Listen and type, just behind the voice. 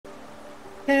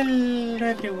Hello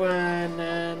everyone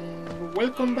and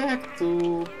welcome back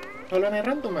to Hollow Knight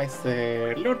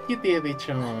Randomizer Lore Kitty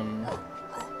Edition.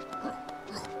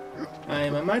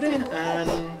 I'm Amare and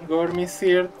Gurm is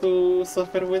here to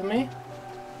suffer with me.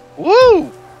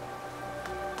 Woo!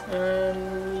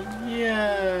 And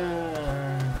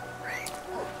yeah.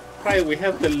 Right, we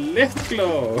have the left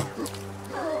claw.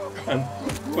 And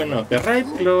bueno, the right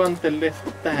claw and the left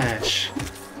dash.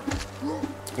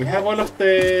 We have all of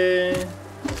the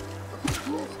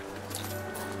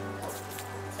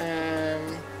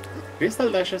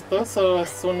crystal dashes though, so as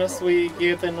soon as we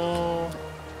get a new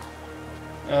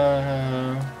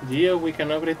geo, we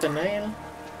can upgrade the nail.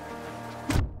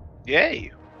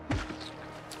 Yay!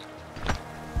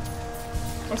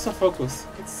 Also focus.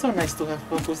 It's so nice to have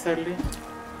focus early.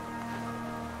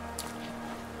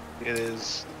 It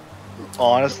is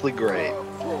honestly great.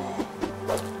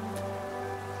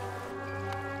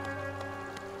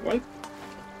 Well, of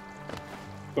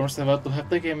course about to have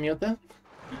the game muted.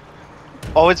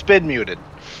 Oh, it's been muted.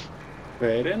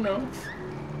 Fair enough.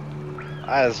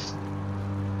 As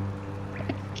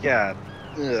God,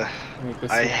 ugh.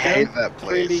 Because I you hate can't that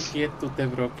really place. get to the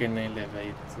broken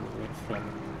elevator from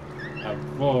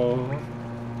above.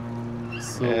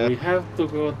 So Yeah. we have to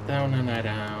go down and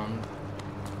around.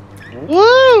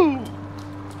 Woo!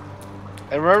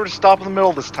 And remember to stop in the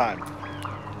middle this time.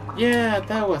 Yeah,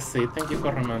 that was it. Thank you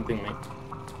for reminding me.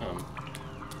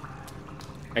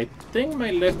 I think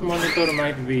my left monitor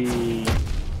might be...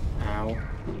 Ow.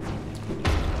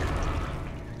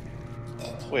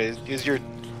 Wait, is your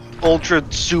ultra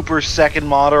super second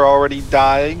modder already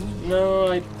dying? No,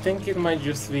 I think it might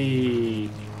just be...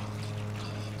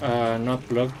 not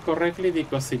blocked correctly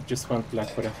because it just went black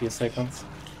for a few seconds.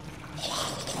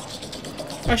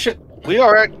 Oh shit! We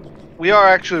are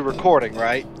actually recording,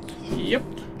 right? Yep.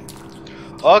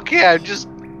 Okay,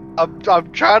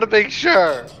 I'm trying to make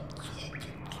sure.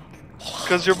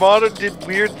 Because your modder did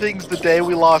weird things the day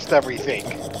we lost everything.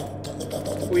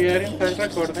 We are in fact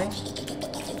recording.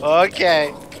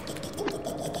 Okay.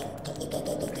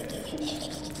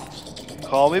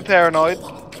 Call me paranoid.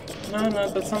 No,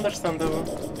 that's understandable.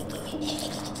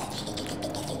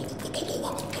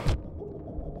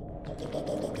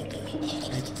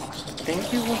 I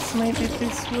think it was maybe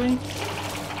this way.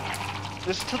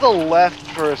 Just to the left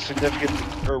for a significant...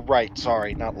 Or right,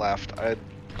 sorry, not left.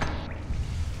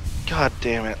 God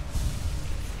damn it.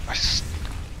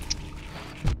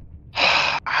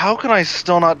 How can I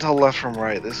still not tell left from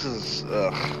right? This is...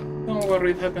 ugh. Don't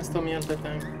worry, it happens to me all the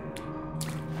time.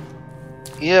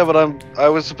 Yeah, but I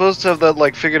was supposed to have that,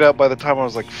 like, figured out by the time I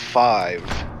was, like, 5.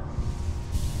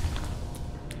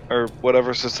 Or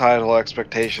whatever societal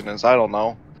expectation is, I don't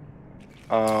know.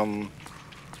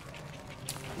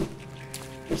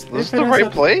 Is this the right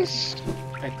place?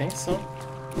 I think so.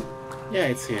 Yeah,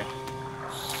 it's here.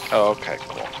 Oh, okay,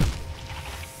 cool.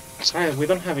 Alright, we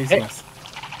don't have Ismas.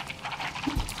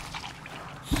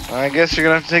 I guess you're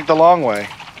gonna have to take the long way.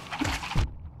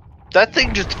 That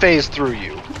thing just phased through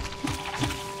you.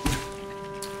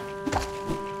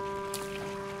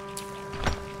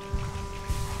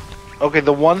 Okay,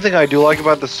 the one thing I do like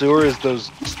about the sewer is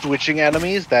those switching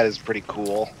enemies. That is pretty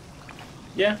cool.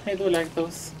 Yeah, I do like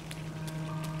those.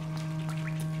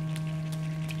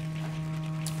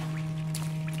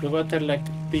 The water like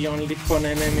the only fun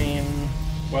enemy in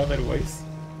waterways.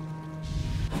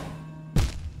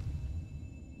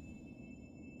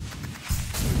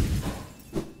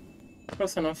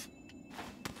 Close enough.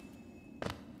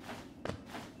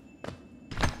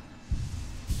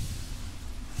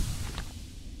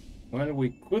 Well, we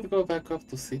could go back up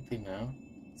to city now.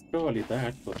 It's probably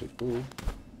dark, but we could.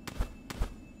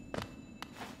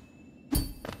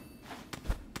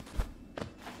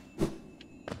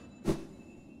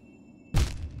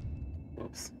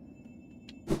 Oops.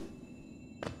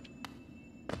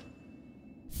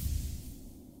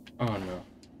 Oh no.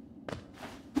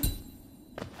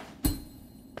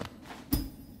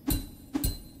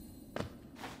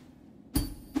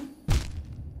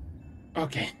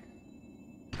 Okay.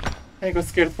 I got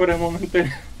scared for a moment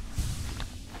there.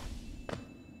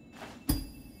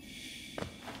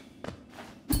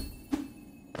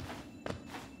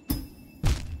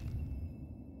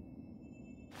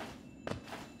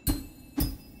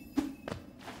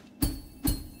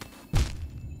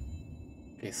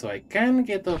 Okay, so I can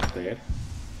get up there.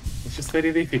 It's just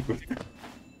very difficult.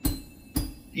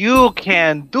 You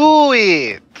can do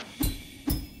it!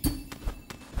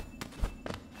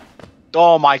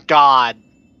 Oh my god.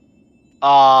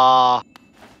 Now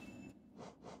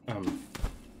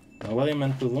what I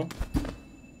meant to do?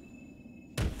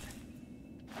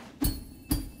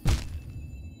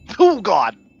 Oh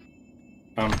God!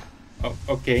 Oh,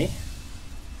 okay.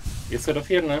 It's out of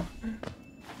here now.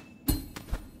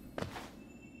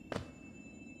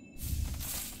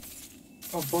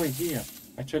 Oh boy, yeah.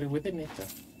 Actually, we didn't need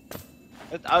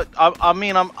that. I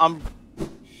mean,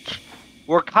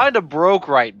 we're kind of broke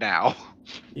right now.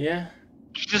 Yeah.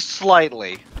 Just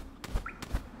slightly.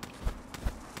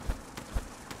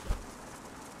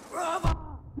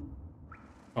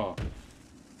 Oh.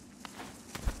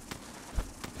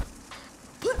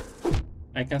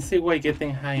 I can see why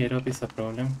getting higher up is a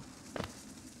problem.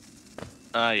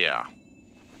 Yeah.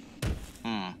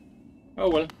 Oh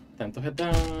well, time to head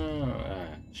down.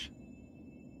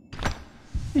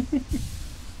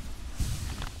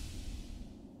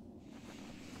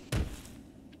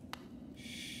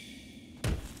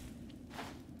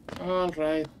 Ah,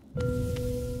 Alright.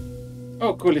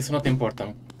 Oh, cool, it's not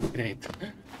important. Great.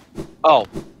 Oh.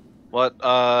 What,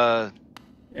 The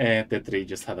tree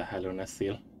just had a Hallow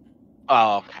seal.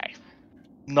 Oh, okay.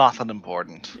 Nothing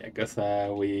important. Yeah, because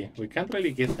we can't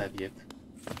really get that yet.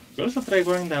 We also try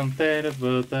going down there,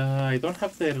 but I don't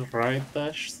have the right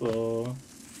dash, so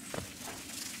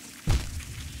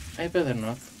I better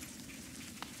not.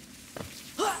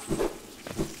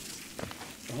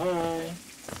 Bye.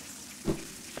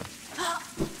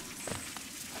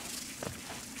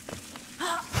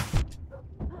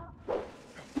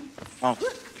 Oh.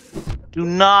 Do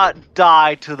not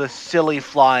die to the silly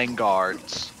flying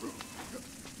guards.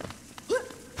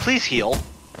 Please heal.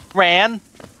 Ran.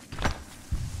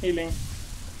 Healing.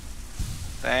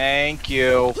 Thank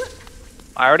you.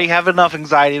 I already have enough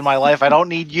anxiety in my life. I don't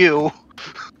need you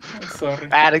I'm sorry.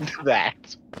 adding to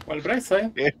that. Well, bright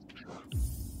side. Yeah.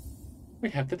 We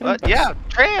have the But tram yeah,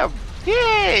 tram.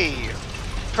 Yay!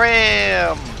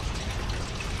 Tram.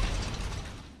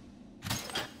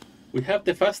 We have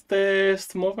the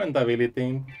fastest movement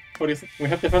ability. We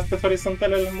have the fastest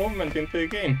horizontal movement in the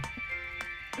game.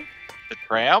 The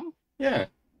tram? Yeah.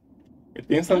 It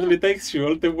instantly takes you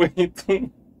all the way to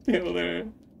the other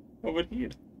over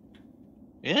here.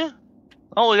 Yeah.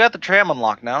 Oh, we got the tram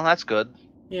unlocked now. That's good.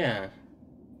 Yeah.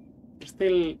 There's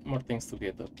still more things to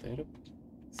get up there.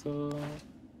 So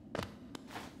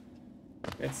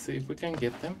let's see if we can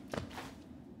get them.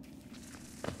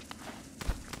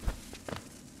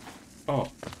 Oh,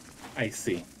 I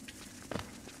see.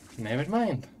 Never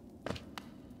mind.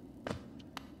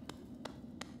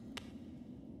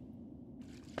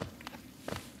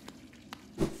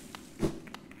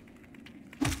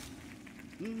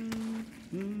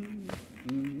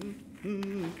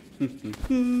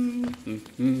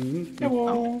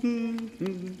 Hello.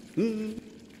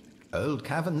 Old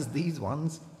caverns, these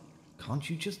ones. Can't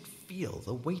you just feel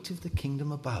the weight of the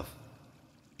kingdom above?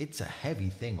 It's a heavy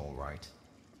thing, all right.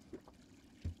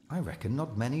 I reckon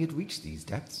not many had reached these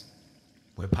depths.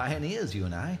 We're pioneers, you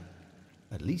and I.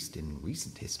 At least in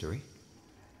recent history.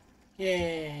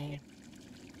 Yay.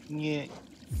 Yeah.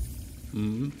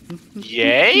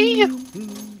 Yay?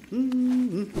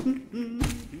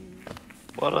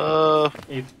 What,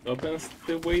 It opens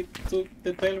the way to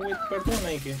the tail with pardon,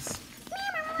 I guess.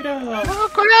 Grab! Oh,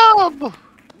 grab!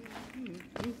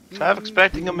 So I'm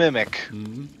expecting a mimic.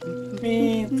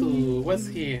 Me too. What's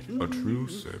here? A true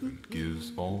servant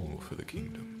gives all for the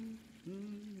kingdom.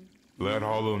 Let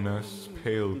Hollowness,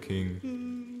 pale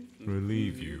king,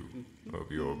 relieve you of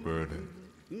your burden.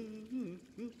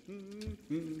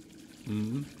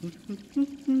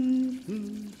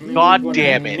 God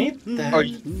damn it.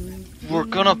 We're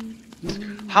gonna...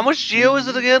 How much geo is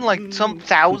it again? Like some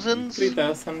thousands?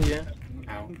 3,000, yeah.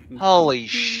 Ow. Holy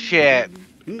shit.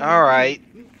 Alright.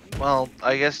 Well,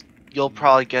 I guess you'll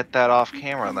probably get that off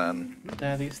camera then.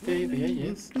 That is the idea,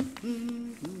 yes.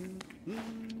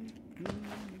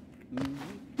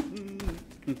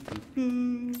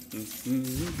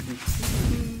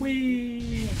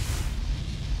 Whee!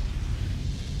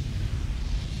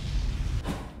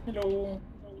 Hello.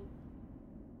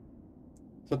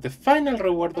 So the final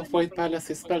reward of White Palace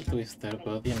is Bell Twister,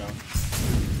 but you know,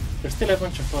 there's still a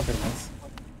bunch of other ones.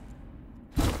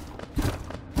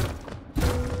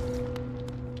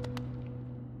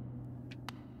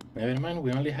 Never mind,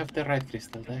 we only have the right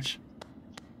crystal dash.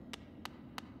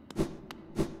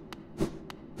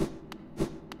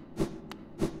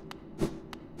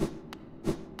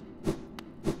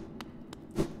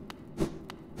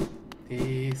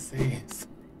 This is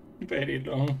very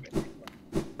long.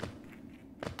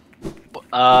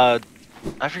 I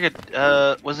forget,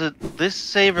 was it this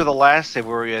save or the last save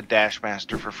where we had Dash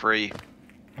Master for free?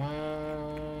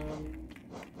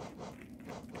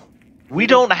 We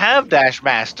don't have Dash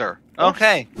Master!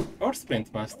 Okay. Or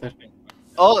Sprint Master.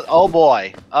 Oh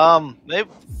boy. Maybe,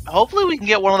 hopefully we can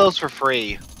get one of those for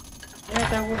free. Yeah,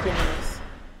 that would be nice.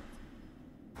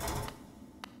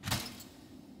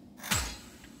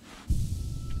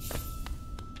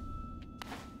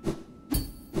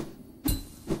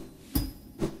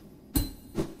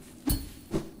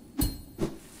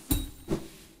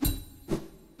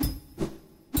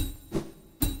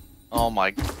 Oh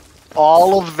my,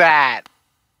 all of that.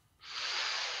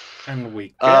 And we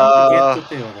can't get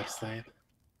to the other side.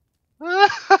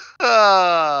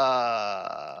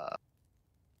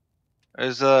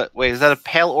 Wait, is that a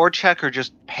pale ore check or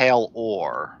just pale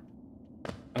ore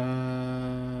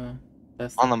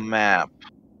That's on the map?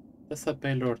 That's a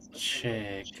payload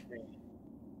check.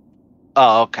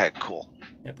 Oh, okay, cool.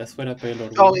 Yeah, that's where a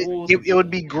payload So would it would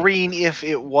be green if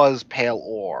it was pale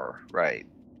ore, right?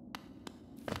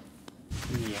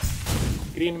 Yeah.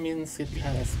 Green means it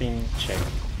has been checked.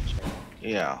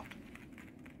 Yeah.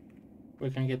 We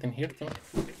can get in here too.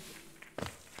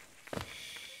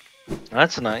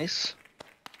 That's nice.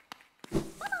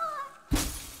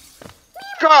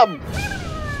 Come!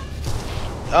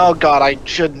 Oh god, I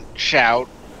shouldn't shout.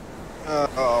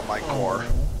 Oh, my core.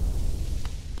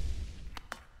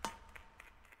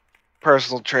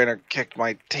 Personal trainer kicked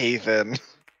my teeth in.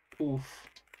 Oof.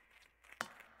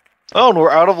 Oh, and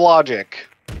we're out of logic.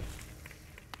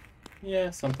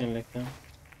 Yeah, something like that.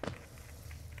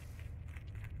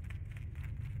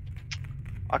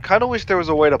 I kind of wish there was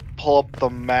a way to pull up the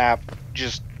map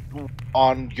just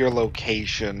on your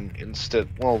location instead,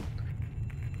 well,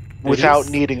 without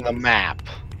needing the map.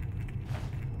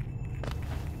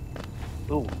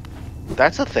 Ooh,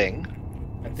 that's a thing.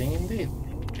 A thing indeed.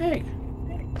 Hey.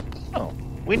 Oh,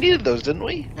 we needed those, didn't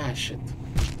we? Ah, shit.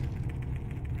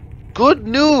 Good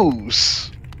news!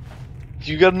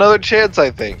 You got another chance, I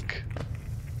think.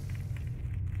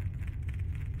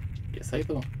 Yes, I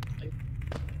do.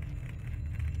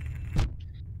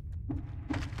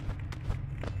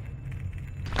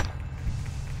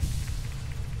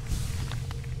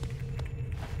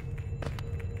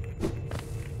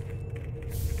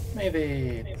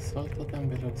 Maybe Salto down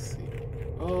below sea.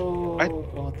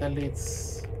 Oh, that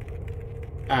leads.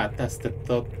 Ah, that's the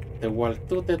wall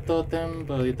to the totem,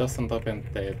 but it doesn't open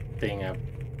the thing up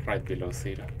right below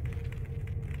zero.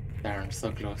 Darn,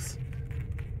 so close.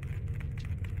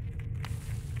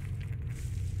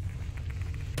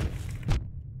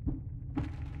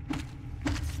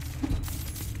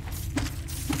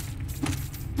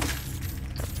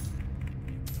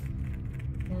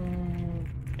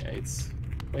 Yeah, it's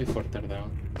way further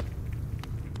down.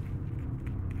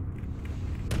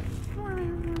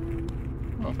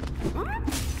 Oh.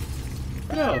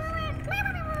 Growth.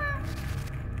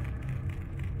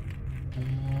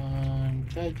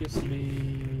 That just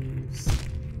leaves.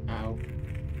 Ow.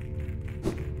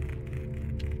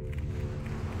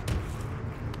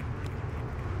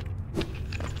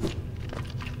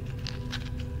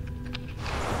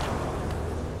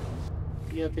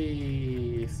 The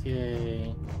abyss,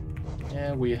 yay.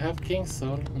 Yeah, we have King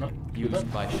Soul. No,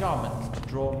 Used by shamans to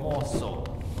draw more soul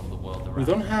from the world around. we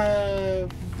don't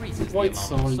have Increases the Void amount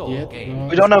Soul of soul yet. gained.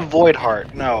 We don't have Void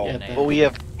Heart, no, Yeah, but we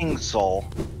have King Soul.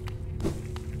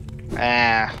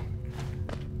 Ah.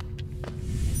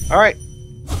 Alright.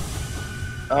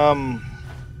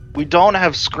 We don't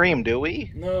have Scream, do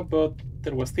we? No, but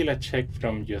there was still a check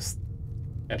from just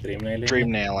a dream nailing.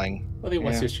 Dream Nailing. But it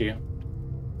was Yeah. just you.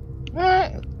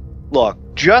 Look,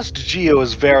 just Geo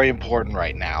is very important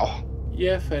right now.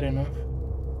 Yeah, fair enough.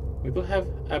 We do have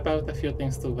about a few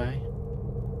things to buy.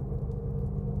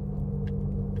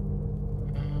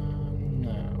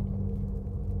 No.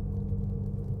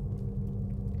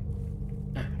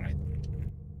 Ah, right.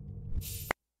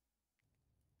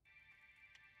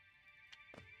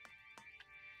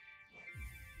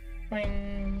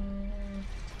 Boing.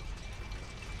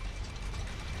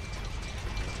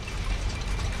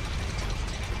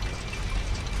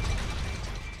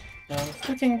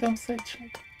 The Kingdom Sage.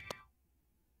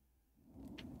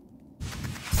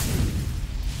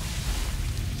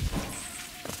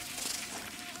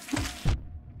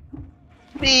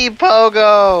 Me,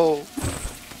 Pogo!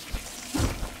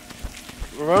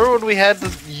 Remember when we had to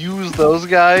use those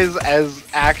guys as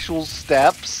actual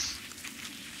steps?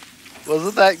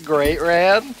 Wasn't that great,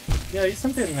 Rand? Yeah,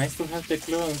 isn't it nice to have the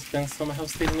clue and then somehow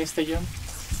still miss the jump?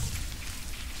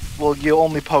 Well, you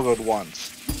only pogoed once.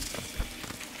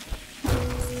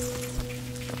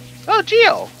 Oh,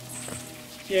 Geo!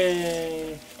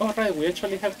 Yay! Alright, we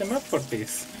actually have the map for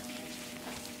this.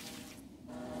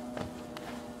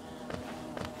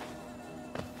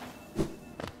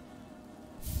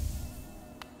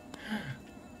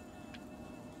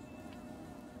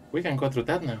 We can go through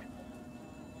that now.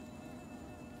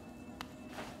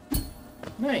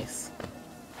 Nice.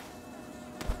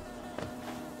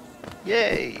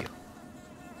 Yay!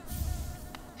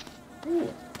 Ooh.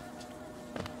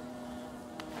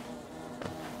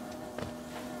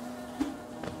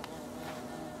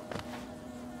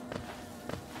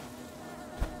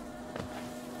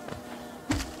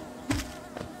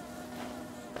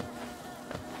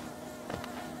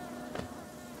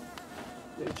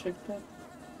 Did I check that?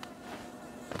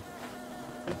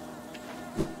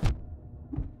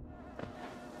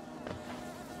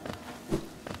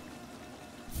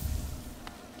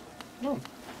 Oh,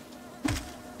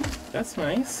 that's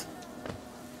nice.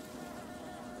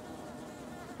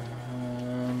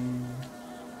 Um,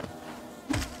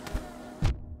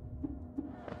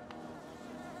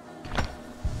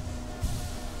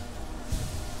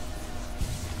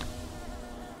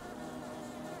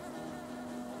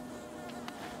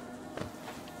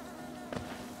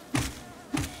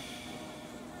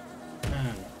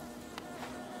 ah.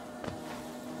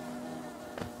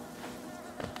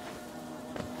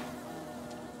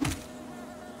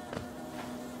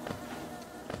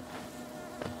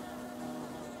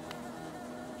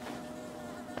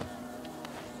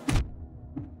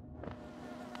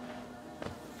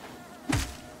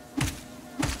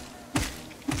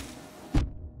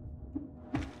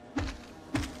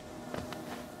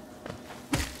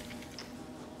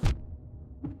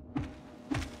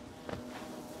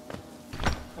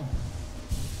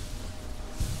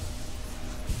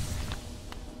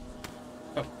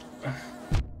 Oh.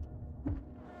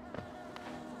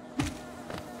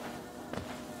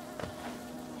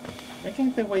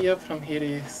 Making the way up from here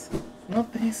is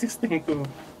not the easiest thing to.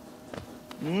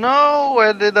 No,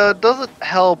 and it doesn't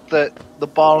help that the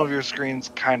bottom of your screen's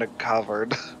kind of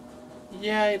covered.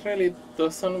 Yeah, it really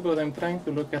doesn't, but I'm trying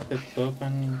to look at the top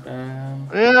and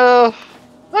Yeah,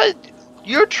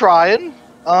 you're trying.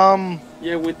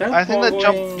 yeah, without I think that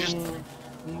jump going, just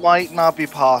might not be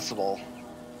possible.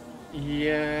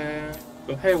 yeah,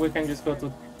 but hey, we can just go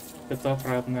to the top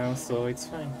right now, so it's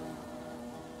fine.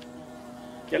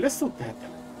 Yeah, let's do that.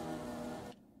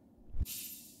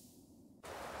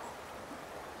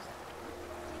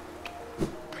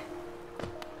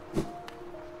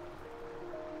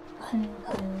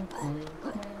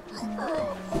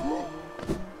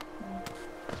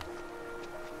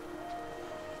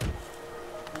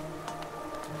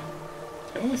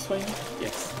 Can we swing?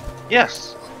 Yes.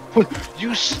 Yes.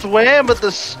 You swam at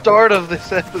the start of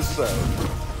this episode.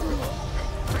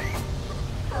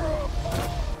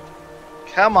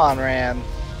 Come on, Ran.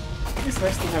 It's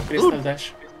nice to have Crystal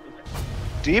Dash.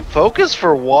 Deep focus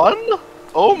for one?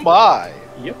 Oh my.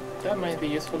 Yep, that might be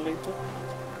useful later.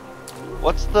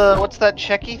 What's that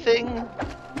checky thing?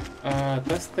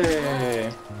 That's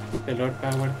the Lord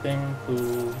Power thing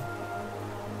to...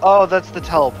 Oh, that's the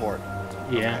teleport.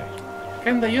 Yeah.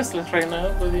 Kinda useless right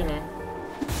now, but you know.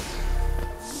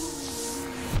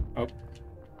 Oh.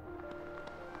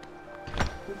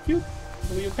 You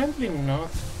can't leave not.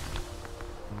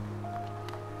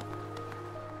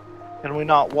 Can we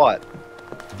not what?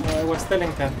 I was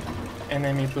telling that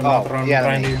enemy to not run the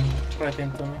right, enemy. right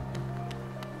into me.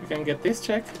 You can get this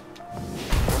check.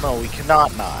 No, we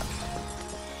cannot not.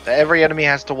 Every enemy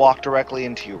has to walk directly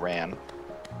into you, Ran.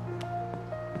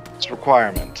 It's a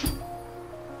requirement.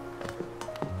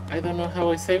 I don't know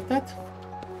how I saved that,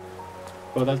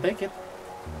 but I'll take it.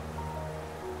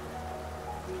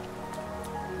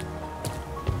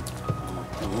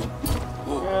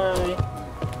 Bye.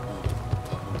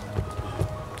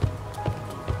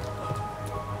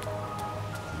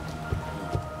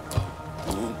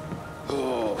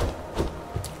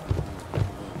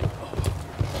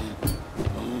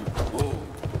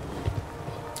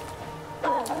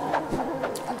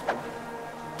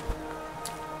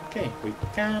 Okay, we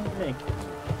can make it.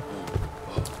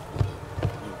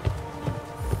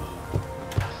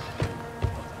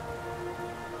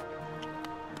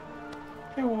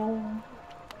 Hello.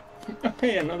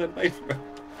 Okay, another diver.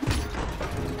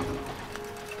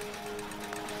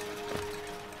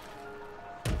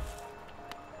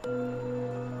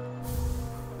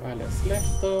 Vale,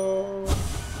 selecto.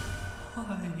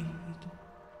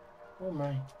 Oh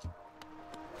my.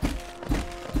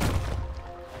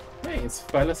 Hey, it's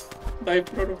Palace Dive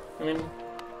Floor. I mean,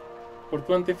 for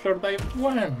 20 floor dive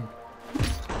 1.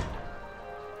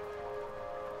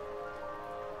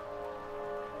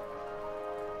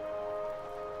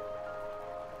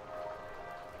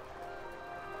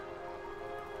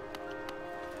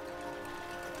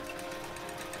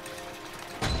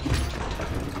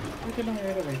 Look at the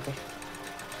elevator.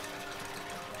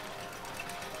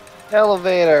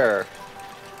 Elevator.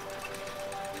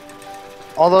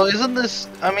 Although, isn't this?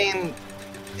 I mean,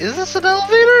 is this an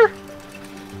elevator?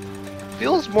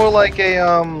 Feels more like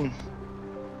a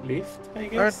Lift, I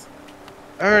guess?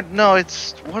 Or no,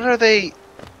 it's what are they?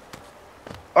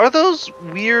 Are those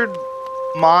weird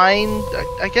mine?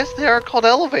 I guess they are called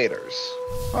elevators.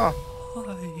 Huh.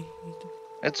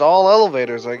 It's all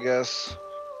elevators, I guess.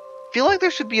 Feel like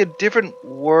there should be a different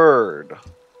word.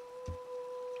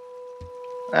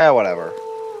 Whatever.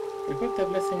 We got the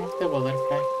blessing of the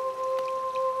butterfly.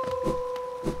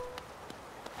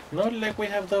 Not like we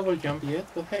have double jump yet,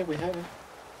 but hey, we have it.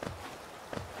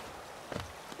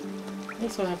 We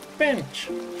also have bench.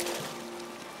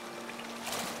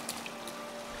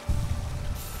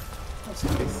 What's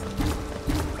this?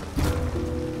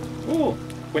 Ooh,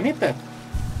 we need that.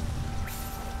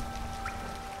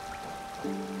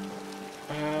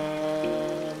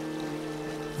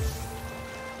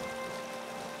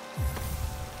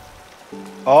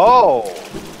 Oh,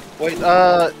 wait.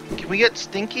 Can we get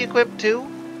Stinky equipped too?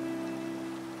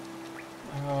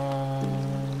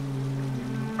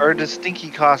 Or does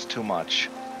Stinky cost too much?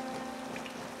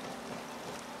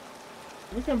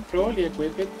 We can probably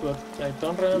equip it, but I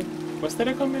don't remember. Was there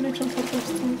a combination for those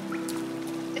two?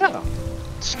 Yeah.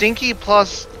 Stinky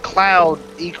plus Cloud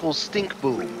equals Stink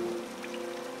Boom.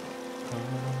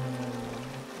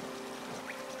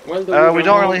 Well, we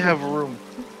don't really have room.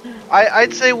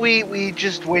 I'd say we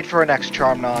just wait for our next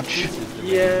charm notch.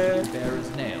 Yeah.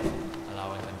 Bearer's nail,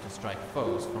 allowing them to strike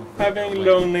foes from Having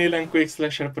long nail and quick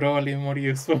slash are probably more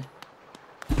useful.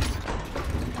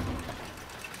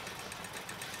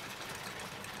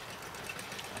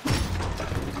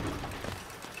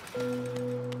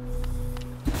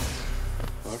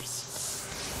 Of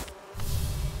course.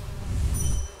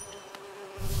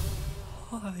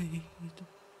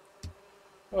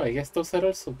 Oh, I guess those are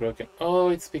also broken. Oh,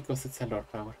 it's because it's a lore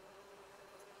power.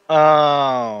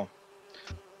 Oh.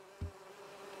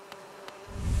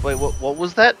 Wait, what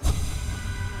was that?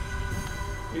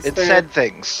 It said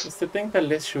things. It's the thing that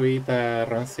lets you eat a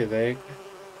rancid egg,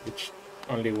 which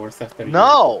only works after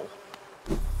No!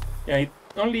 Yeah, it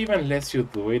only even lets you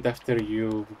do it after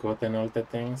you've gotten all the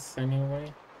things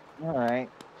anyway. Alright,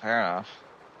 fair enough.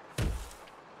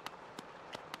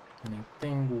 And I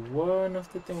think one of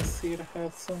the things here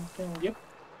has something. Yep.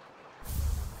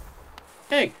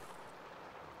 Egg!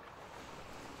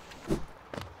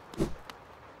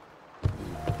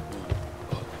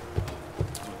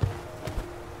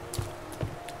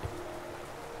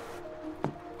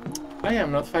 I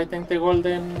am not fighting the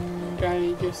golden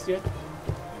guy just yet.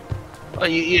 Oh,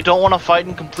 you don't want to fight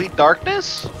in complete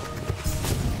darkness?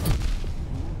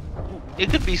 It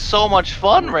could be so much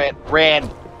fun, Rand.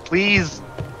 Please,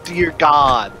 dear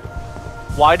God.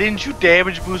 Why didn't you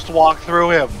damage boost walk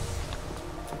through him?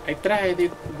 I tried,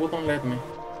 it wouldn't let me.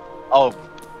 Oh.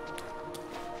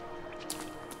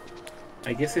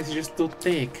 I guess it's just too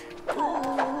thick.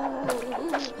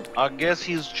 I guess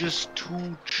he's just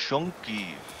too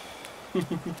chunky.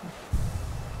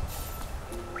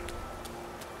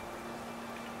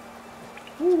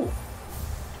 Ooh.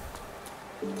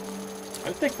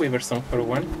 I'll take Weaver Song for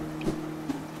one.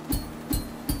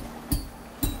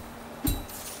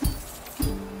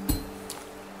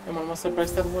 I'm almost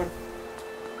surprised that worked.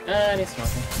 And it's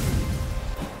nothing.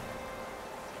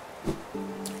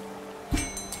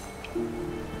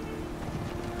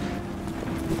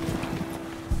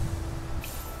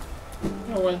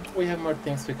 Oh well, we have more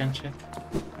things we can check.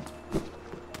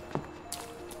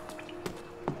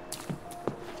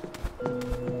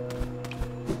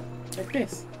 Like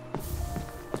this.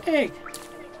 Egg!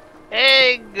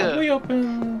 Egg! Have we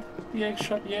opened the egg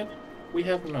shop yet? We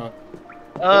have not.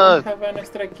 Do we have an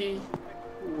extra key?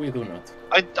 We do not.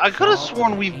 I could have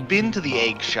sworn we've been to the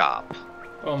egg shop.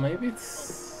 Oh, maybe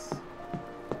it's...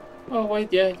 Oh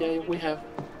wait, yeah, we have.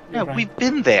 Yeah, You're right. we've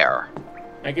been there.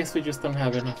 I guess we just don't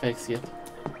have enough eggs yet.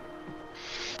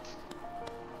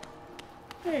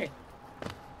 Hey.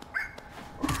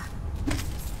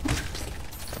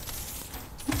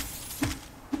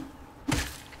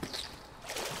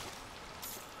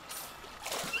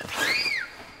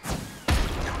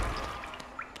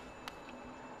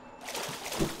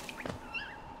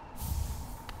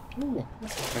 Ooh,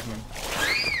 that's a fragment.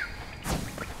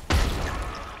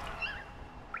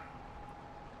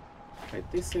 Right,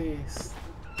 this is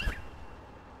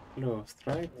closed,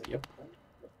 right? Yep.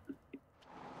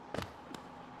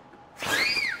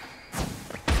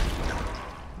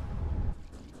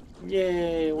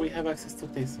 Yay, we have access to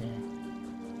this now.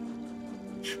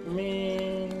 Which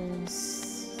means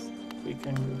we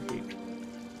can go here.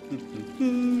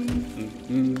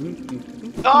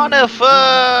 Conifer!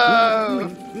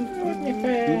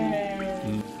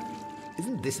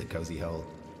 Isn't this a cozy hole.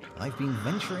 I've been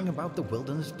venturing about the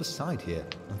wilderness beside here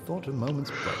and thought a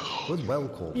moment's break was well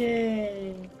called for.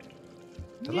 Yay!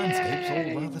 The landscape's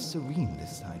all rather serene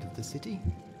this side of the city,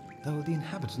 though the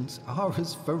inhabitants are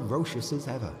as ferocious as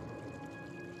ever.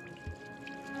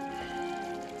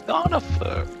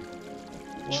 Conifer.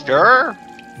 Sure.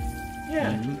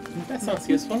 Yeah, that sounds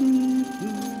useful.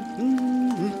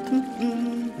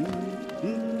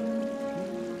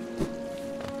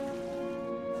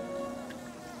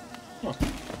 Oh.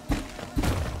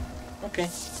 Okay.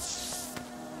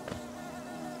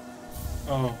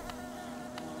 Oh.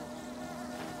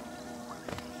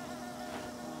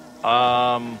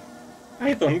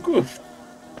 I don't goof.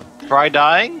 Try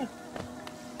dying?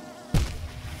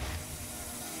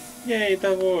 Yay,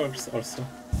 that works also.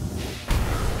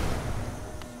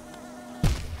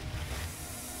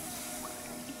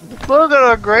 Look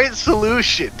at a great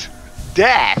solution.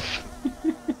 Death.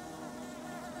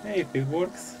 Hey, if it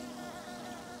works.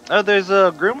 Oh, there's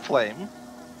a Groom Flame.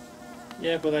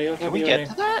 Yeah, but I already... Can we get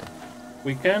to that?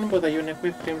 We can, but I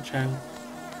unequipped him, child.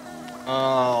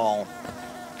 Oh.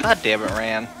 God damn it,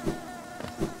 Ran.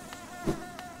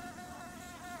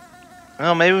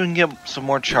 Well, maybe we can get some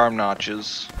more charm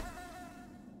notches.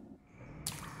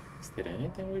 Is there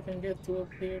anything we can get to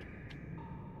up here?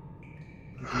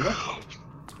 No.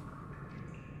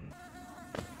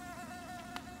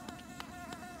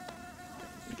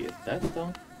 Get that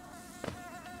done.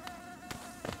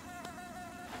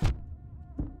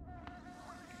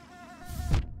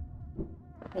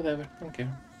 Whatever, don't care.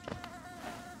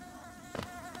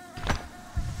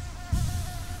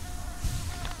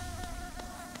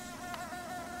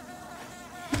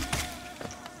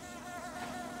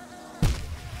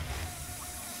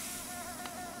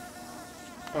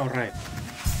 All right.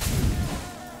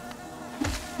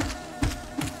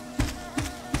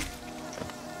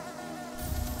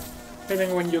 And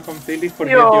then when you completely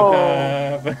forget you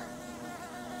have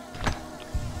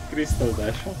Crystal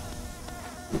Dash.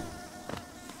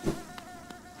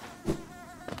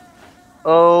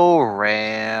 Oh,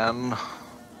 Ran.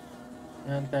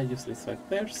 And I usually select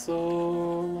there,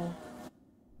 so...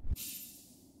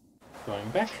 Going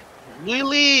back. We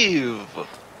leave.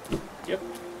 Yep.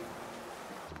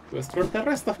 To explore the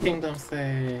rest of Kingdom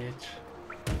Stage.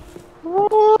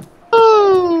 Woo!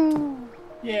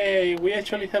 Yay, we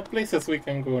actually have places we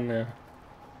can go now.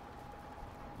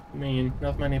 I mean,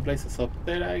 not many places up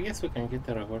there. I guess we can get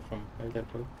the reward from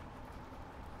Elderwood.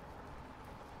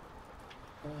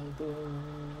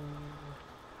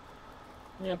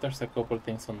 Yeah, there's a couple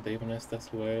things on Dave Nest as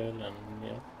well, and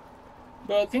yeah.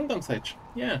 But Kingdom's Edge,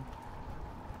 yeah.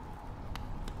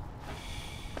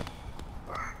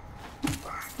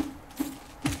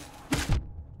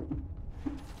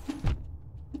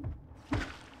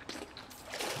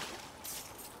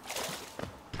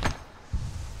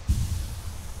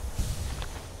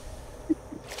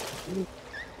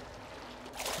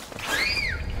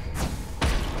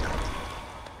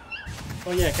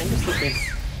 Oh yeah, can you see this?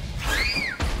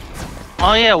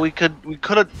 Oh yeah, we could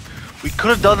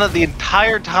have done that the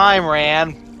entire time,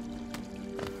 Ran.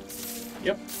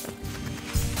 Yep.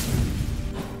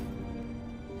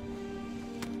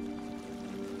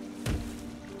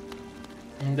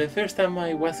 And the first time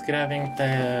I was grabbing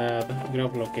the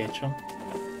grove location.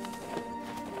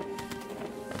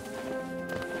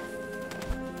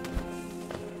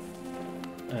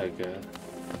 Oh god.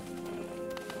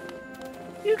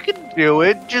 You can do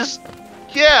it. Just,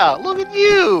 yeah, look at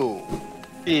you.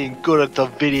 Being good at the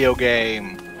video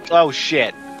game. Oh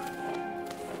shit.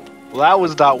 Well, that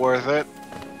was not worth it.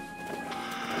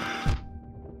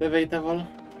 Debatable.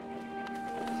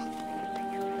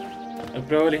 I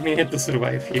probably needed to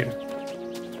survive here.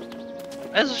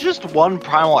 It's just one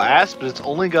primal ass, but it's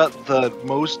only got the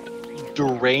most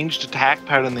deranged attack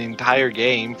pattern in the entire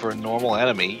game for a normal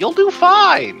enemy. You'll do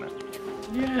fine.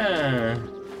 Yeah.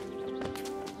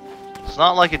 It's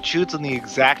not like it shoots in the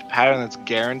exact pattern that's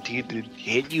guaranteed to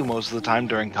hit you most of the time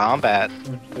during combat.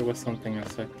 There was something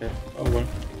else back there. Oh well.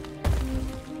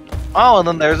 Oh, and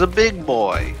then there's a big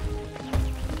boy.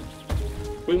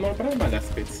 With more primal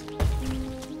aspects.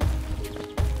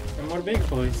 And more big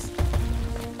boys.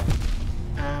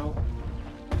 Ow.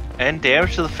 And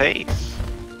damage to the face.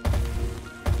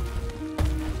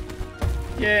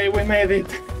 Yay, we made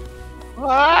it!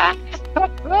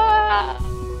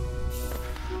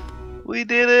 We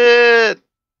did it!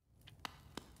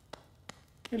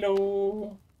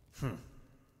 Hello!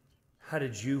 How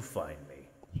did you find me?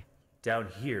 Down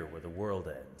here where the world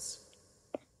ends.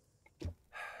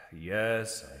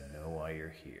 Yes, I know why you're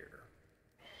here.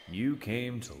 You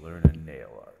came to learn a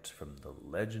nail art from the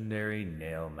legendary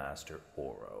nail master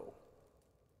Oro.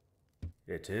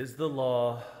 It is the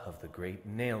law of the great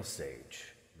Nail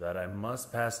Sage that I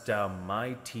must pass down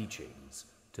my teachings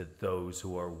to those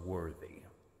who are worthy.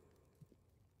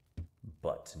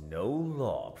 But no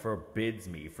law forbids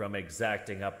me from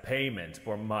exacting a payment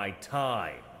for my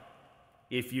time.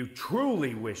 If you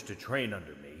truly wish to train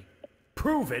under me,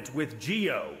 prove it with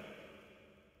Geo.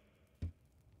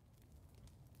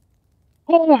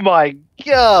 Oh my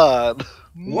god!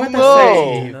 What a No!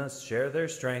 save! Those share their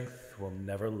strength will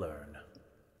never learn.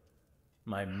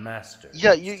 My master.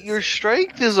 Yeah, your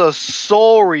strength is a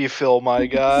soul refill, my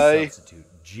guy. Substitute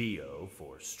Geo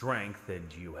for strength, and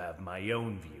you have my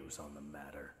own views on the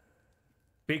matter.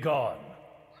 Begone.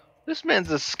 This man's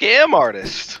a scam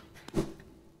artist.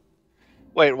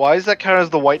 Wait, why does that count as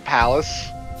the White Palace?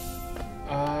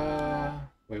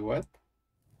 Wait, what?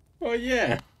 Oh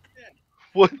yeah.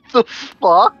 What the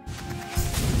fuck?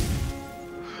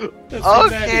 That's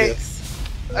Okay.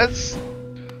 hilarious.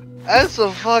 That's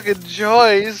a fucking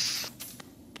choice.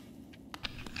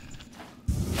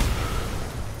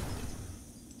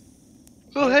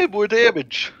 Oh hey, more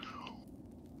damage.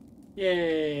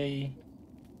 Yay.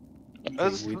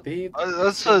 That's We did.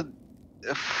 that's a.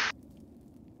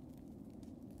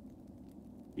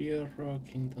 Hero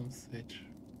Kingdom's Edge.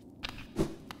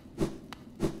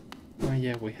 Oh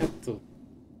yeah, we have to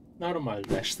normal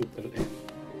dash to the left.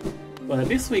 But at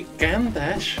least we can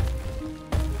dash.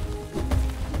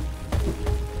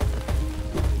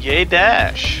 Yay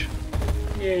dash.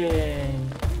 Yay.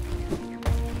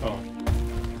 Oh.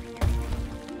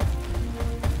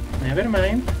 Never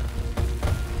mind.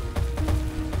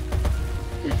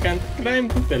 We can't climb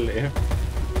to the left.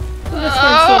 Let's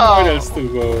find somewhere else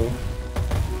to go.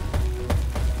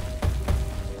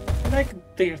 Like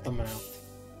Dirtmouth.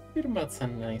 Dirtmouth's a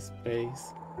nice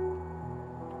place.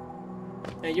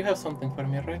 Hey, you have something for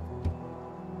me, right?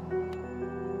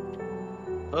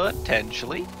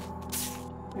 Potentially.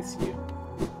 It's you.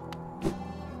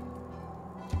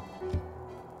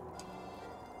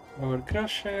 More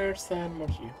crushers and more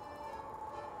you.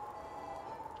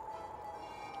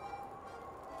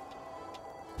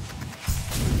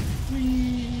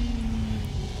 Whee!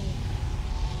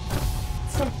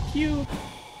 So cute.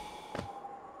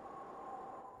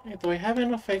 Hey, do I have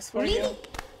enough eggs for you?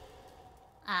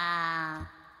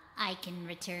 I can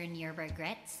return your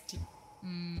regrets to...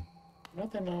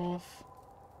 Not enough.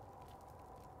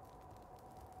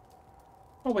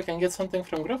 Oh, we can get something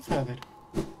from Grandfather.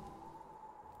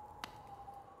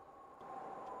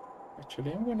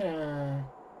 Actually, I'm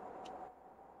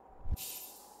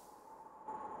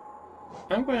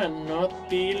gonna not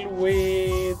deal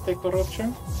with the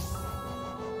corruption.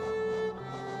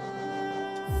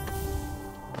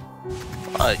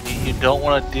 You don't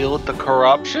want to deal with the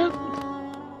corruption?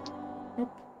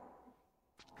 Nope.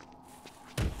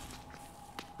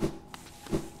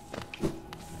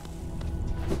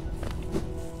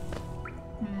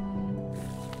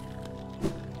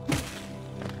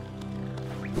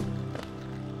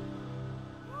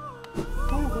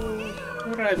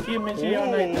 Alright, give me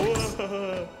Geo items.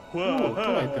 Ooh, 2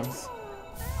 items.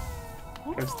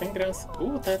 Resting grass.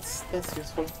 Ooh, that's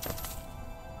useful.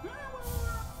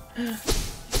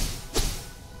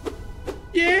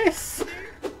 Yes!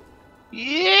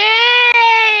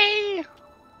 Yay!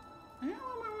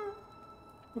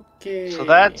 Okay. So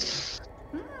that's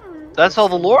all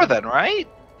the lore then, right?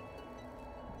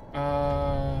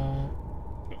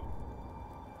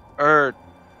 Or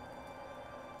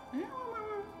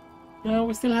No,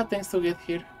 we still have things to get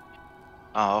here.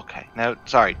 oh, okay. No,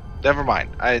 sorry. Never mind.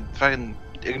 Fucking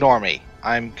ignore me.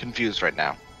 I'm confused right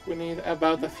now. We need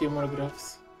about a few more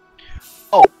growths.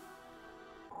 Oh,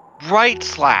 right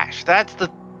slash. That's the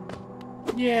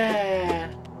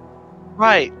Yeah.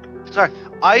 right. Sorry,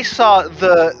 I saw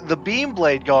the beam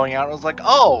blade going out. And I was like,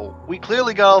 oh, we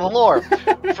clearly got all the lore.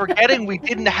 Forgetting we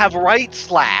didn't have right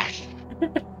slash.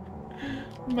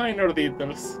 Minor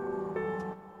details.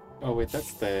 Oh wait,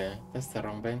 that's the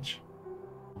wrong bench.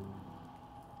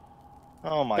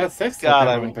 Oh my That's extra god,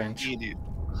 the I'm wrong an bench. idiot.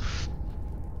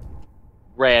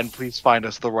 Rand, please find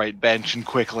us the right bench and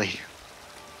quickly.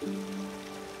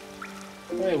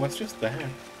 Wait, what's just there?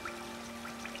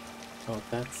 Oh,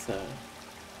 that's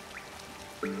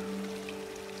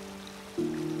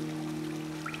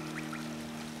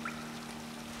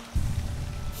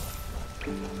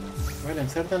well, I'm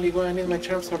certainly going to need my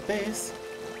charms for this.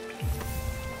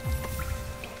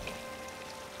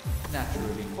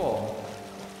 Naturally formed.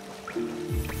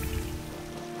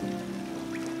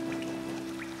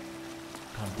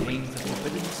 Contains a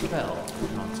forbidden spell that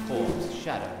transforms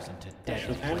shadows into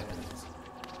deadly should help. weapons.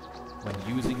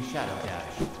 When using Shadow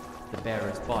Dash, the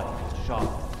bearer's body will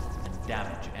sharpen and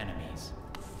damage enemies.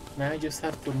 Now you just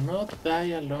have to not die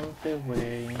along the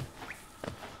way.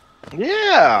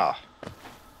 Yeah.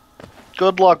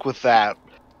 Good luck with that.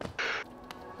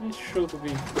 It should be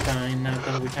fine now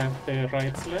that we have the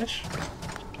right slash.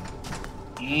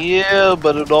 Yeah,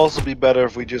 but it'd also be better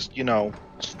if we just, you know,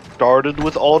 started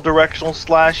with all directional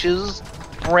slashes,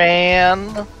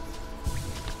 ran.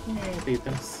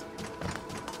 Details.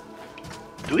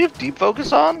 Do we have deep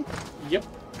focus on? Yep.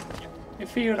 I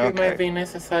figured it Okay. might be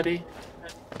necessary.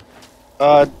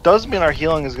 Does mean our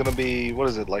healing is gonna be, what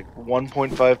is it, like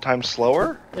 1.5 times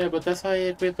slower? Yeah, but that's why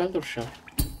I quit Baldur's Shell.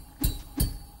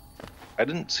 I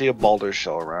didn't see a Baldur's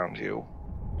Shell around you.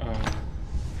 Uh,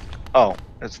 Oh,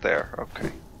 it's there.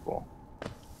 Okay, cool.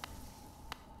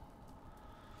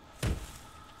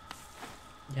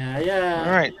 yeah.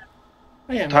 Alright,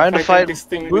 I am time to fighting fight this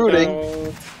thing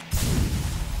brooding.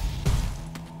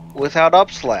 Without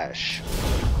up slash.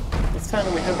 It's fine,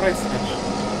 we have right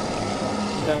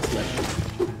slash. Down slash.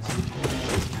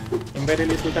 And very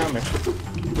little damage.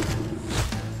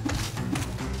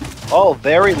 Oh,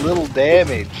 very little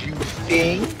damage, you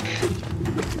think?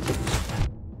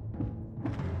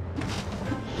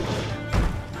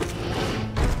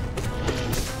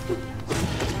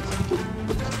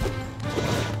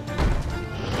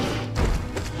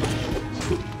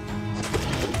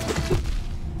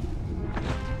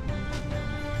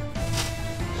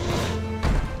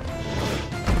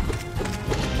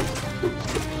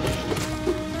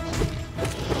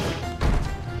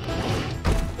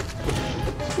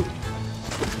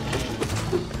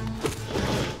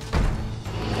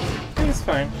 It's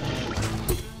fine.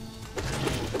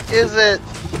 Is it?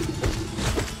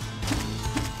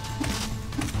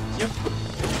 Yep.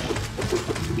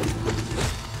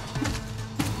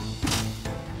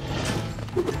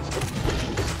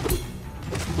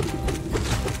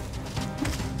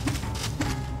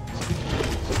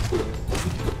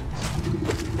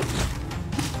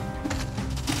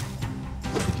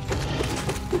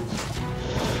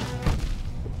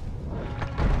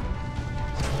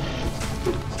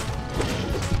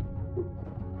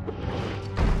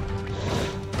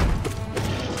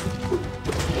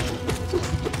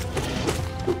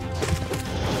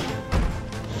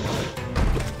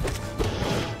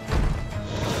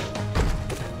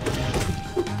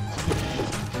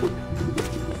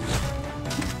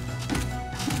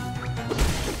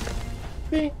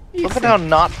 See? Look at how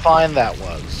not fine that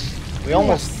was. We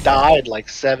almost died like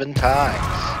 7 times.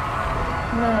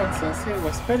 Nonsense, it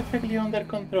was perfectly under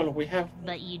control. We have...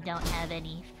 But you don't have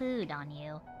any food on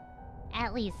you.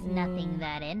 At least nothing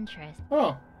that interesting.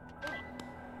 Oh,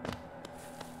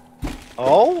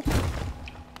 Oh?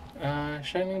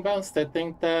 Shining Bounce, the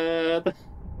thing that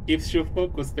gives you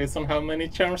focus based on how many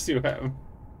charms you have.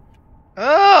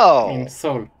 I mean, Oh!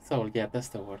 soul, yeah, that's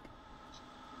the word.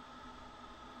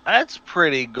 That's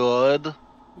pretty good.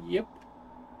 Yep.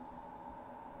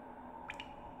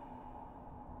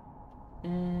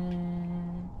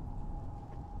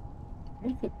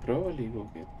 We could probably go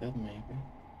get that, maybe.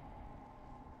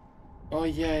 Oh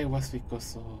yeah, it was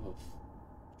because of...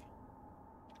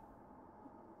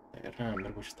 I remember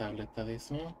which tablet that is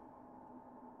now.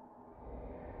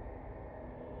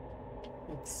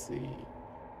 Let's see.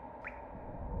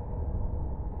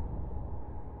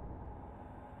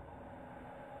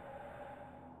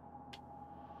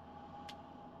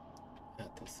 That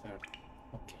is hard.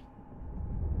 Okay.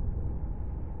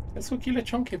 Let's go kill a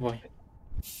chunky boy.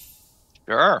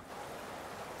 Sure.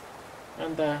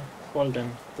 And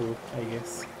golden too, I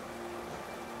guess.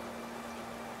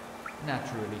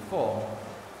 Naturally formed.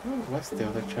 Oh, what's the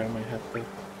other charm I had there?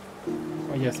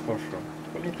 Oh yes, for sure.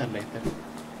 We'll need that later.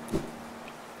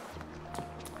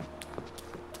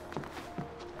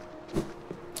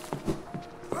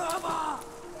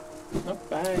 Oh,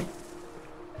 bye.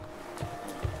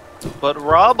 But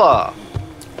Rabba!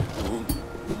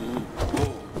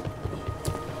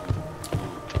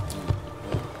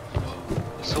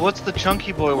 So what's the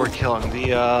chunky boy we're killing?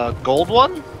 The gold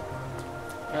one?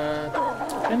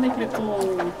 Technically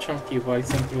two chunky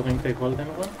boys, including the golden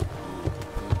one.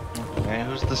 Okay,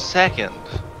 who's the second?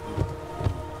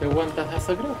 The one that has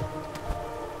a group.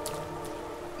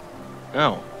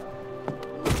 Oh.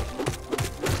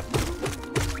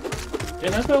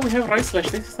 And now that we have right slash,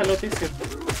 this is a lot easier.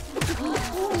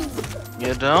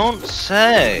 You don't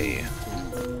say.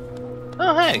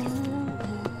 Oh, hey.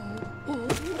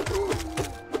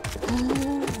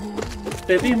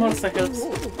 The beam also helps.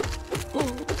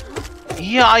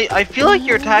 Yeah, I feel like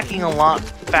you're attacking a lot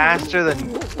faster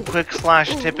than quick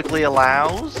slash typically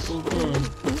allows. I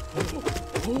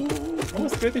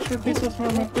was pretty sure this was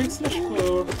from a quick slash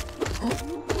or...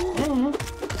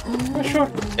 Not sure.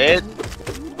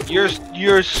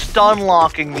 You're stun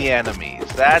locking the enemies.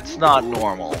 That's not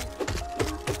normal.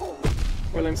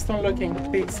 Well, I'm stun locking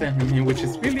this enemy, which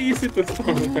is really easy to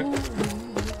stun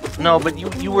lock. No, but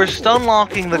you were stun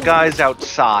locking the guys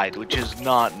outside, which is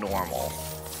not normal.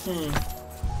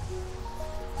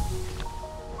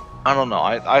 I don't know.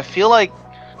 I feel like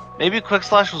maybe Quick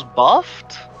Slash was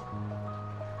buffed?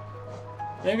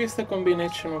 Maybe it's the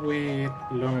combination with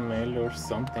long nail or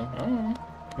something. I don't know.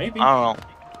 Maybe. I don't know.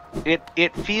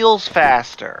 It feels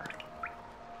faster.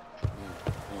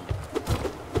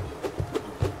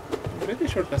 I'm pretty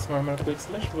sure that's normal quick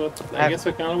slash, but I guess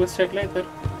we can always check later.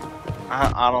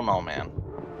 I don't know, man.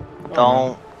 Oh,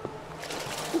 Don't.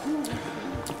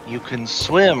 You can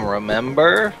swim,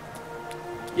 remember?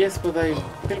 yes, but I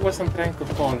still wasn't trying to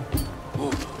fall.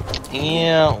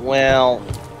 Yeah, well,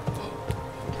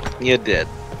 you did.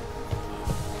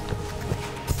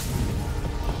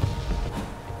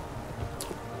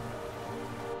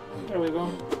 There we go.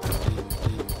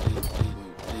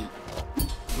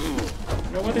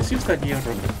 Now what is used that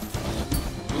hierro?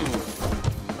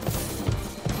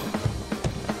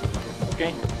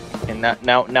 Okay, And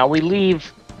now we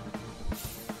leave.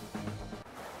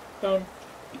 done.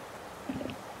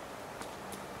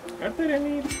 Are there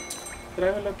any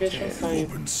travel locations You've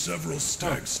opened several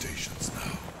stag stations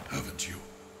now, haven't you?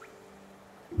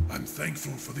 I'm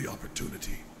thankful for the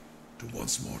opportunity to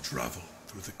once more travel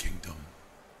through the kingdom.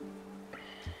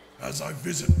 As I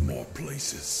visit more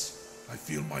places, I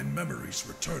feel my memories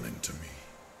returning to me.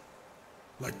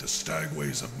 Like the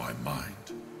stagways of my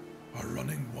mind are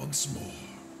running once more.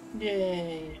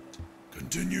 Yay!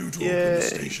 Continue to open the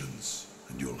stations,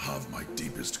 and you'll have my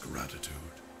deepest gratitude.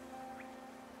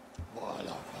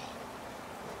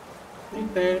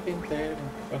 In there.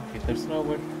 Okay, there's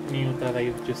nowhere new that I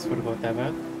just forgot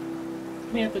about.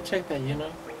 Need to check that, you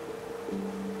know.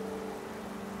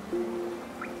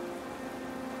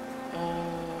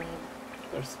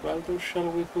 There's Baldur shell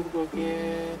we could go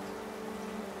get.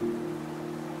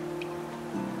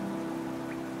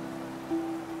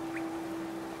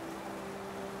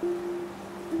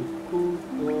 We could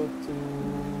go to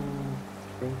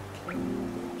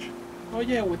Broken Beach. Oh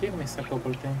yeah, we did miss a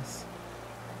couple things.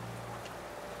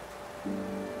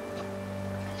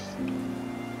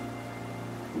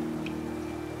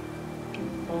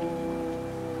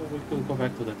 Oh, we could go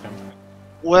back to the tram.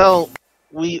 Well,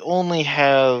 we only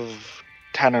have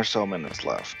 10 or so minutes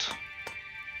left.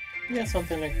 Yeah,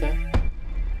 something like that.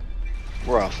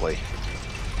 Roughly.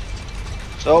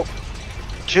 So,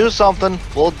 choose something,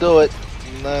 we'll do it,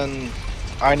 and then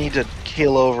I need to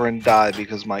keel over and die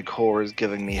because my core is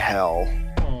giving me hell.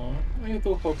 Oh, I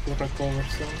do hope to recover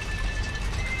soon.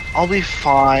 I'll be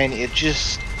fine, it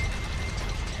just...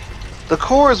 The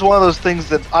core is one of those things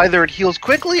that either it heals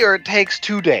quickly or it takes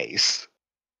 2 days.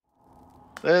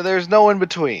 There's no in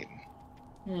between.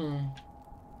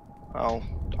 Well,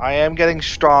 I am getting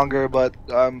stronger, but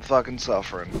I'm fucking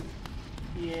suffering.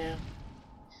 Yeah.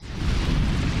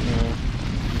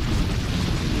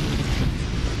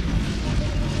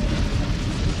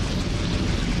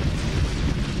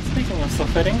 Speaking of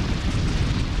suffering,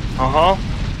 Uh-huh.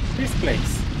 this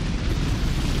place.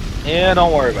 Yeah,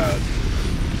 don't worry about it.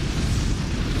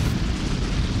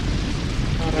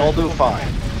 Alright, You'll do fine.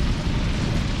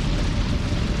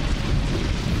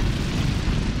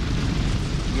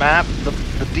 Map,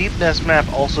 the deepness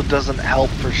map also doesn't help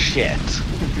for shit.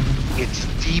 It's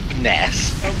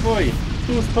deepness. Oh boy,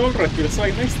 two stone refills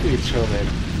right next to each other.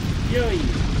 Yay!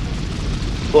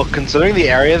 Look, considering the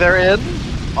area they're in,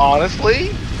 honestly,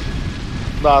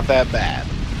 not that bad.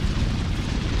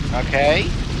 Okay?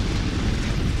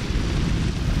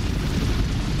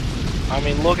 I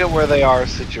mean, look at where they are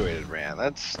situated, man.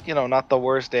 That's, you know, not the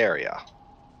worst area.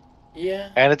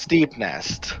 Yeah. And it's deep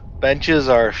nest. Benches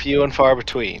are few and far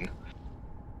between.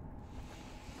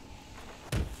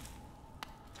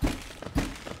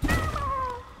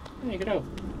 There you go.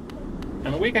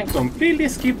 And we can completely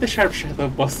skip the Sharp Shadow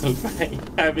puzzle by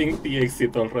having the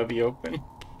exit already open.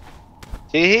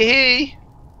 Hee.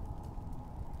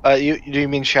 Do you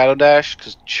mean Shadow Dash?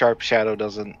 Because Sharp Shadow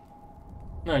doesn't...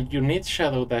 No, you need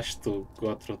Shadow Dash to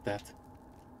go through that.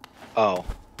 Oh.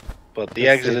 But the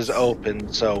That's exit it. is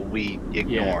open, so we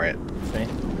ignore it. See?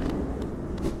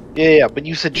 Yeah, but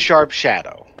you said Sharp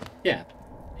Shadow. Yeah.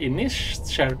 It needs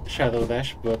Sharp Shadow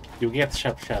Dash, but you get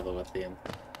Sharp Shadow at the end.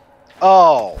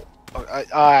 Oh.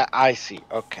 I see.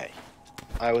 Okay.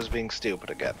 I was being stupid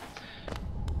again.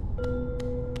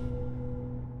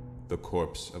 The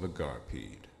corpse of a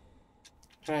Garpede.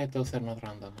 Right, those are not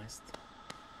randomized.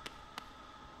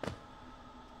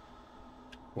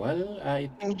 Well,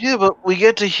 Yeah, but we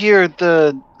get to hear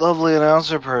the lovely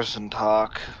announcer person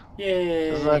talk. Yay!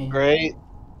 Isn't that great?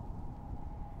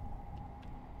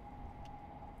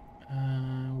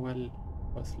 Well,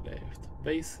 what's left?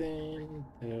 Basin,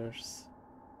 there's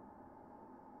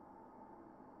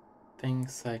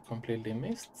things I completely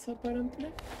missed,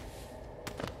 apparently.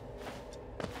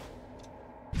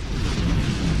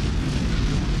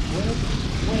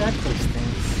 What are those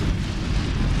things?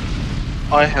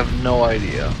 I have no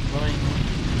idea. Going...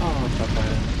 Oh, Papa.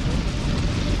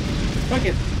 Fuck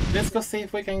it. Let's go see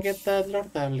if we can get that lore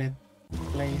tablet,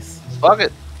 please. Fuck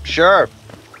it. Sure.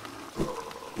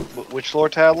 Which lore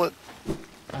tablet?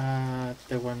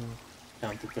 The one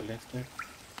down to the left there.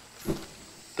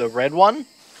 The red one?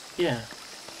 Yeah.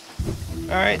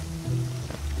 Alright.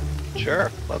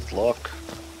 Sure, let's look.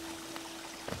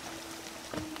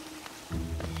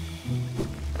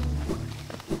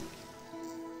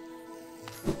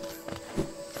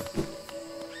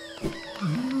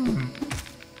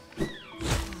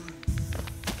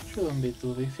 Shouldn't be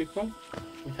too difficult.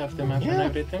 We have the map and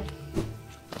everything.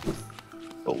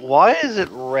 But why is it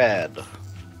red?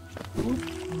 Good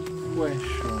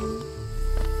question.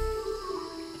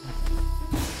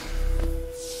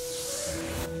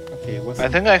 Okay, what's I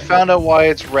think I found out why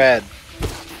it's red.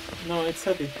 No, it's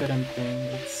a different thing.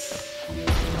 It's...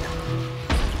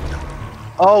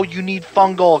 Oh, you need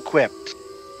fungal equipped.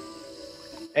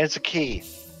 And it's a key.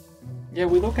 Yeah,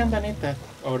 we do kinda need that.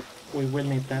 Or we will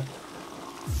need that.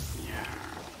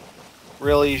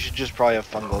 Really, you should just probably have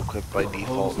fungal equipped by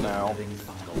default now.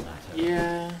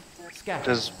 Yeah.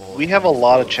 Because we have a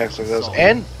lot of checks like those.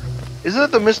 And isn't it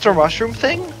the Mr. Mushroom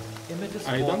thing?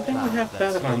 I don't think we have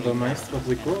that randomized, but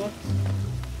we could.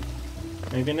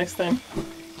 Maybe next time.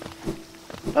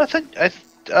 I think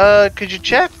could you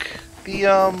check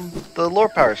the lore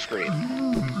power screen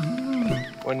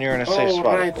when you're in a safe Oh,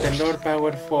 spot? right, the Lord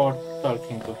Power for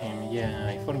talking to him. Yeah,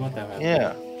 I forgot about that.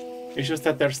 Yeah. It's just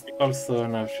that there's also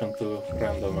an option to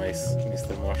randomize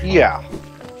Mr. Mushroom. Yeah.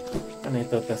 And I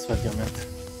thought that's what you meant.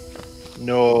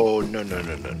 No.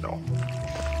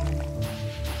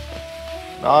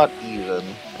 Not even.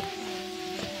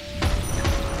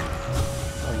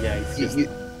 Oh yeah,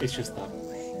 it's just that.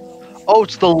 Oh,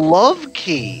 it's the love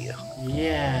key.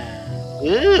 Yeah.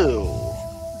 Ew.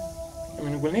 I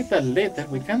mean, we'll need that later.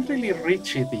 We can't really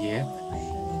reach it yet.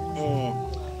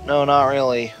 No, not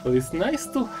really. But it's nice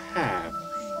to have.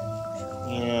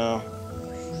 Yeah.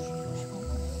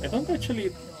 I don't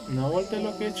actually know all the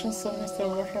locations of Mr.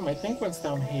 Mushroom. I think one's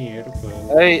down here,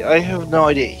 but... I have no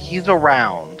idea. He's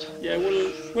around. Yeah,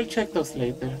 we'll check those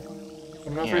later.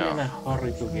 I'm not really in a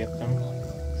hurry to get them.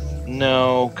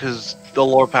 No, because the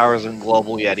lore power isn't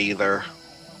global yet either.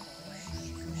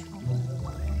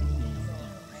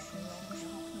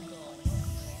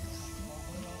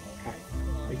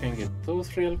 We can get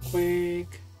those real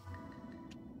quick.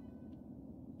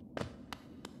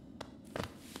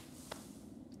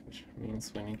 Which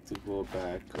means we need to go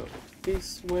back up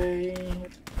this way.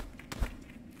 And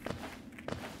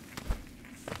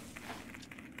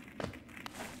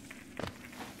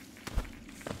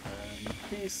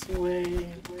this way.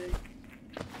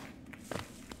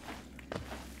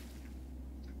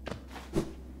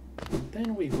 And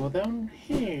then we go down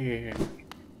here.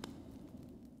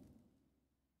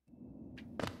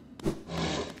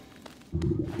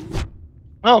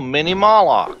 Oh, mini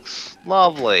Molochs.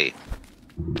 Lovely.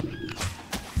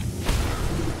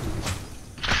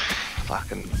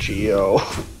 Fucking Geo.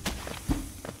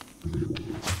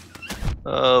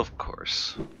 Of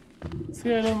course. It's a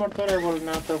little more tolerable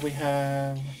now that we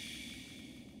have...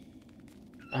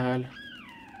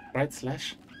 right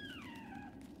slash?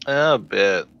 A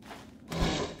bit.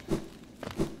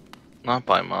 Not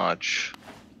by much.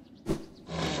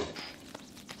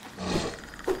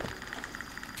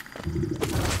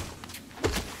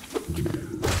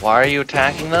 Why are you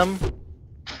attacking them?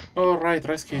 Oh right,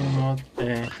 rescue mode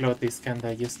cloth is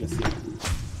kinda useless here.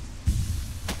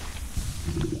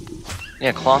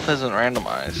 Yeah, cloth isn't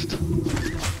randomized.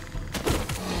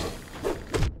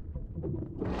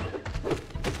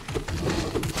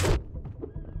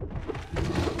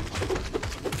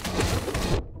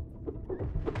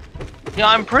 Yeah,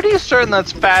 I'm pretty certain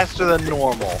that's faster than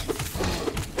normal.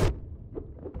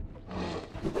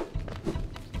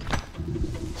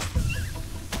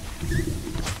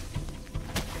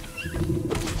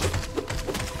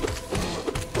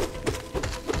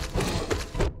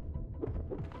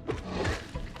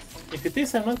 If it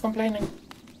is, I'm not complaining.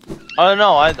 Oh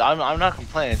no, I'm not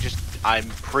complaining. Just I'm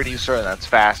pretty certain that's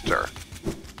faster.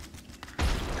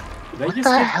 What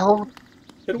the hell?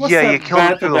 There was Yeah, a you killed it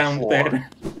bat through the down floor. there.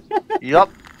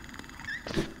 Yup.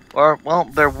 Or, well,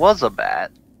 there was a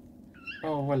bat.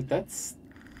 Oh, well, that's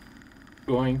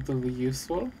going to be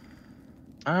useful.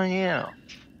 Oh, yeah.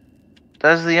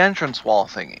 That's the entrance wall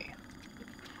thingy.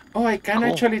 Oh, I can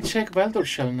Cool. actually check Baldur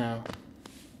Shell now.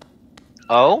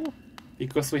 Oh?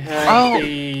 Because we have Oh.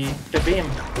 the beam.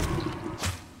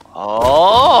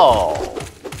 Oh!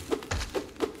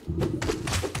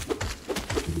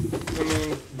 I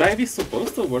mean, dive is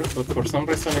supposed to work, but for some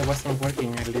reason it wasn't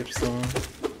working earlier, so...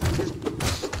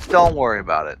 Don't worry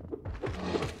about it.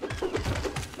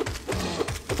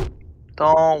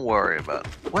 Don't worry about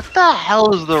it. What the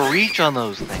hell is the reach on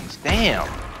those things? Damn.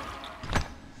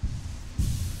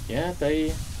 Yeah,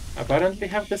 they apparently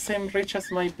have the same reach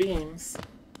as my beams.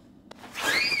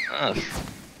 Ugh.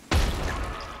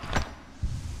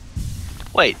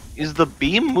 Wait, is the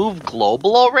beam move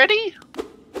global already?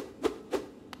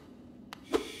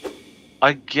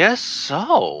 I guess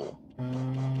so.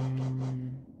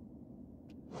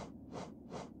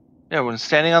 Yeah, when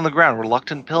standing on the ground,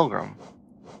 reluctant pilgrim.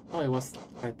 Oh, it was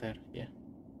right there, yeah.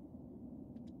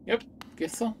 Yep,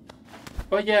 guess so.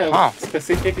 Oh yeah, Huh.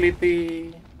 specifically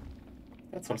the...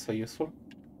 That's also useful.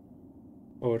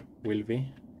 Or will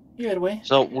be. Either way.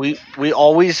 So we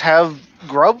always have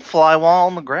grub fly while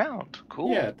on the ground.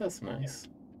 Cool. Yeah, that's nice.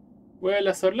 Well,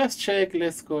 as our last check,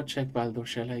 let's go check Baldur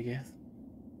Shell, I guess.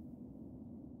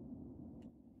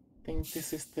 I think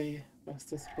this is the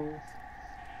fastest route.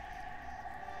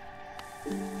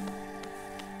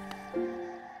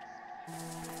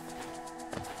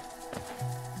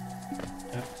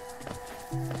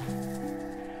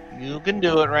 You can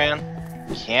do it, Ran.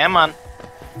 Come on.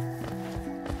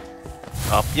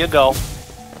 Up you go.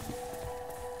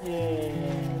 Yay.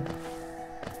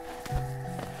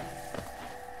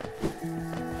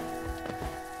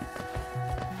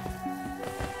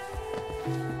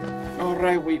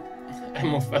 Alright, I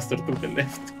move faster to the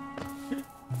left.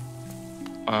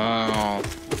 Oh.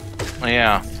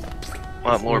 Yeah.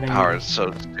 Well, Lord Power is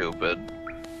so stupid.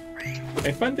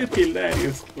 I find it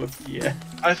hilarious, but yeah.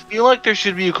 I feel like there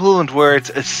should be equivalent where it's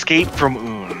escape from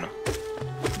Un.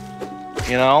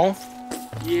 You know?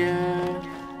 Yeah.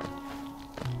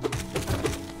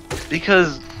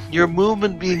 Because your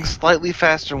movement being slightly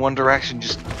faster in one direction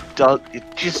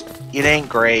it ain't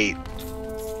great.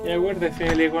 Yeah, we're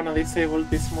definitely gonna disable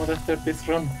this mod after this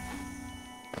run.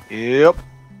 Yep.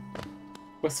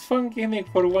 Was fun gimmick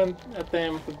for one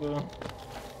attempt, but...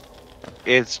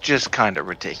 It's just kind of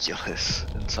ridiculous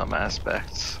in some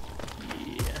aspects.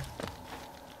 Yeah.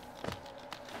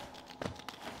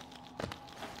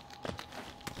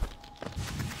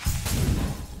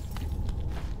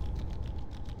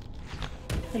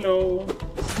 Hello.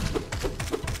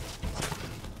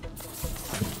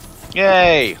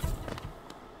 Yay!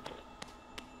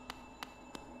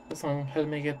 Someone help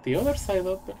me get the other side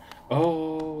open.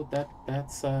 Oh,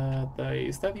 that's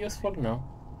is that useful? No.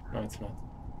 No, it's not.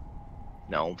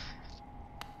 No.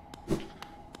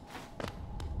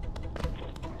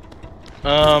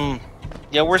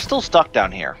 Yeah, we're still stuck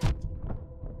down here.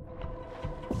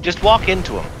 Just walk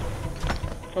into him.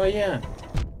 Oh yeah.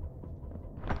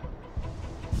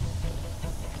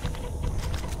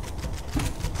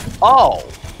 Oh!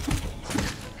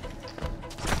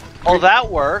 Oh, that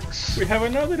works. We have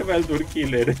another Baldur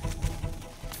killer.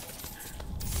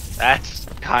 That's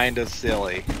kinda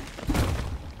silly.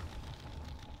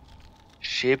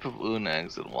 Shape of Un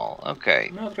exit wall.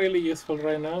 Okay. Not really useful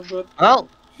right now, but... Well,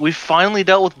 we finally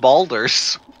dealt with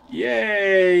boulders.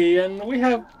 Yay! And we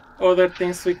have other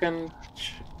things we can...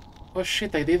 Oh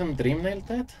shit, I didn't dream nail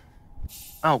that?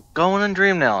 Oh, go in and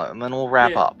dream nail it, and then we'll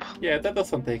wrap up. Yeah, that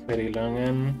doesn't take very long,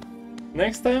 and...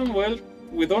 Next time, well,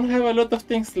 we don't have a lot of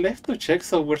things left to check,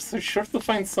 so we're so sure to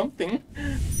find something.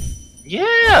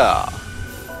 Yeah!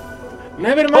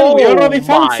 Never mind, we already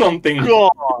found something!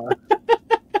 God.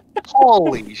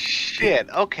 Holy shit.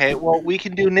 Okay, well, we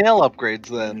can do nail upgrades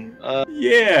then.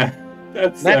 Yeah!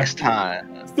 That's... Next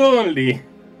time. Suddenly,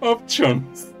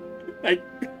 options. Like...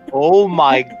 Oh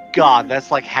my god,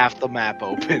 that's like half the map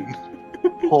open.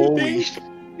 Holy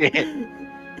shit.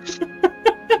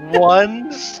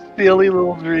 One silly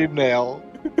little dream nail.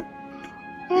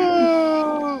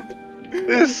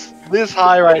 This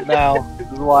high right now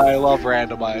is why I love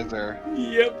randomizer.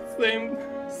 Yep, same.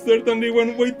 Certainly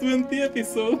one way to end the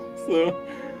episode, so...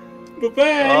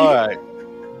 Bye-bye! Alright.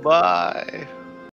 Bye.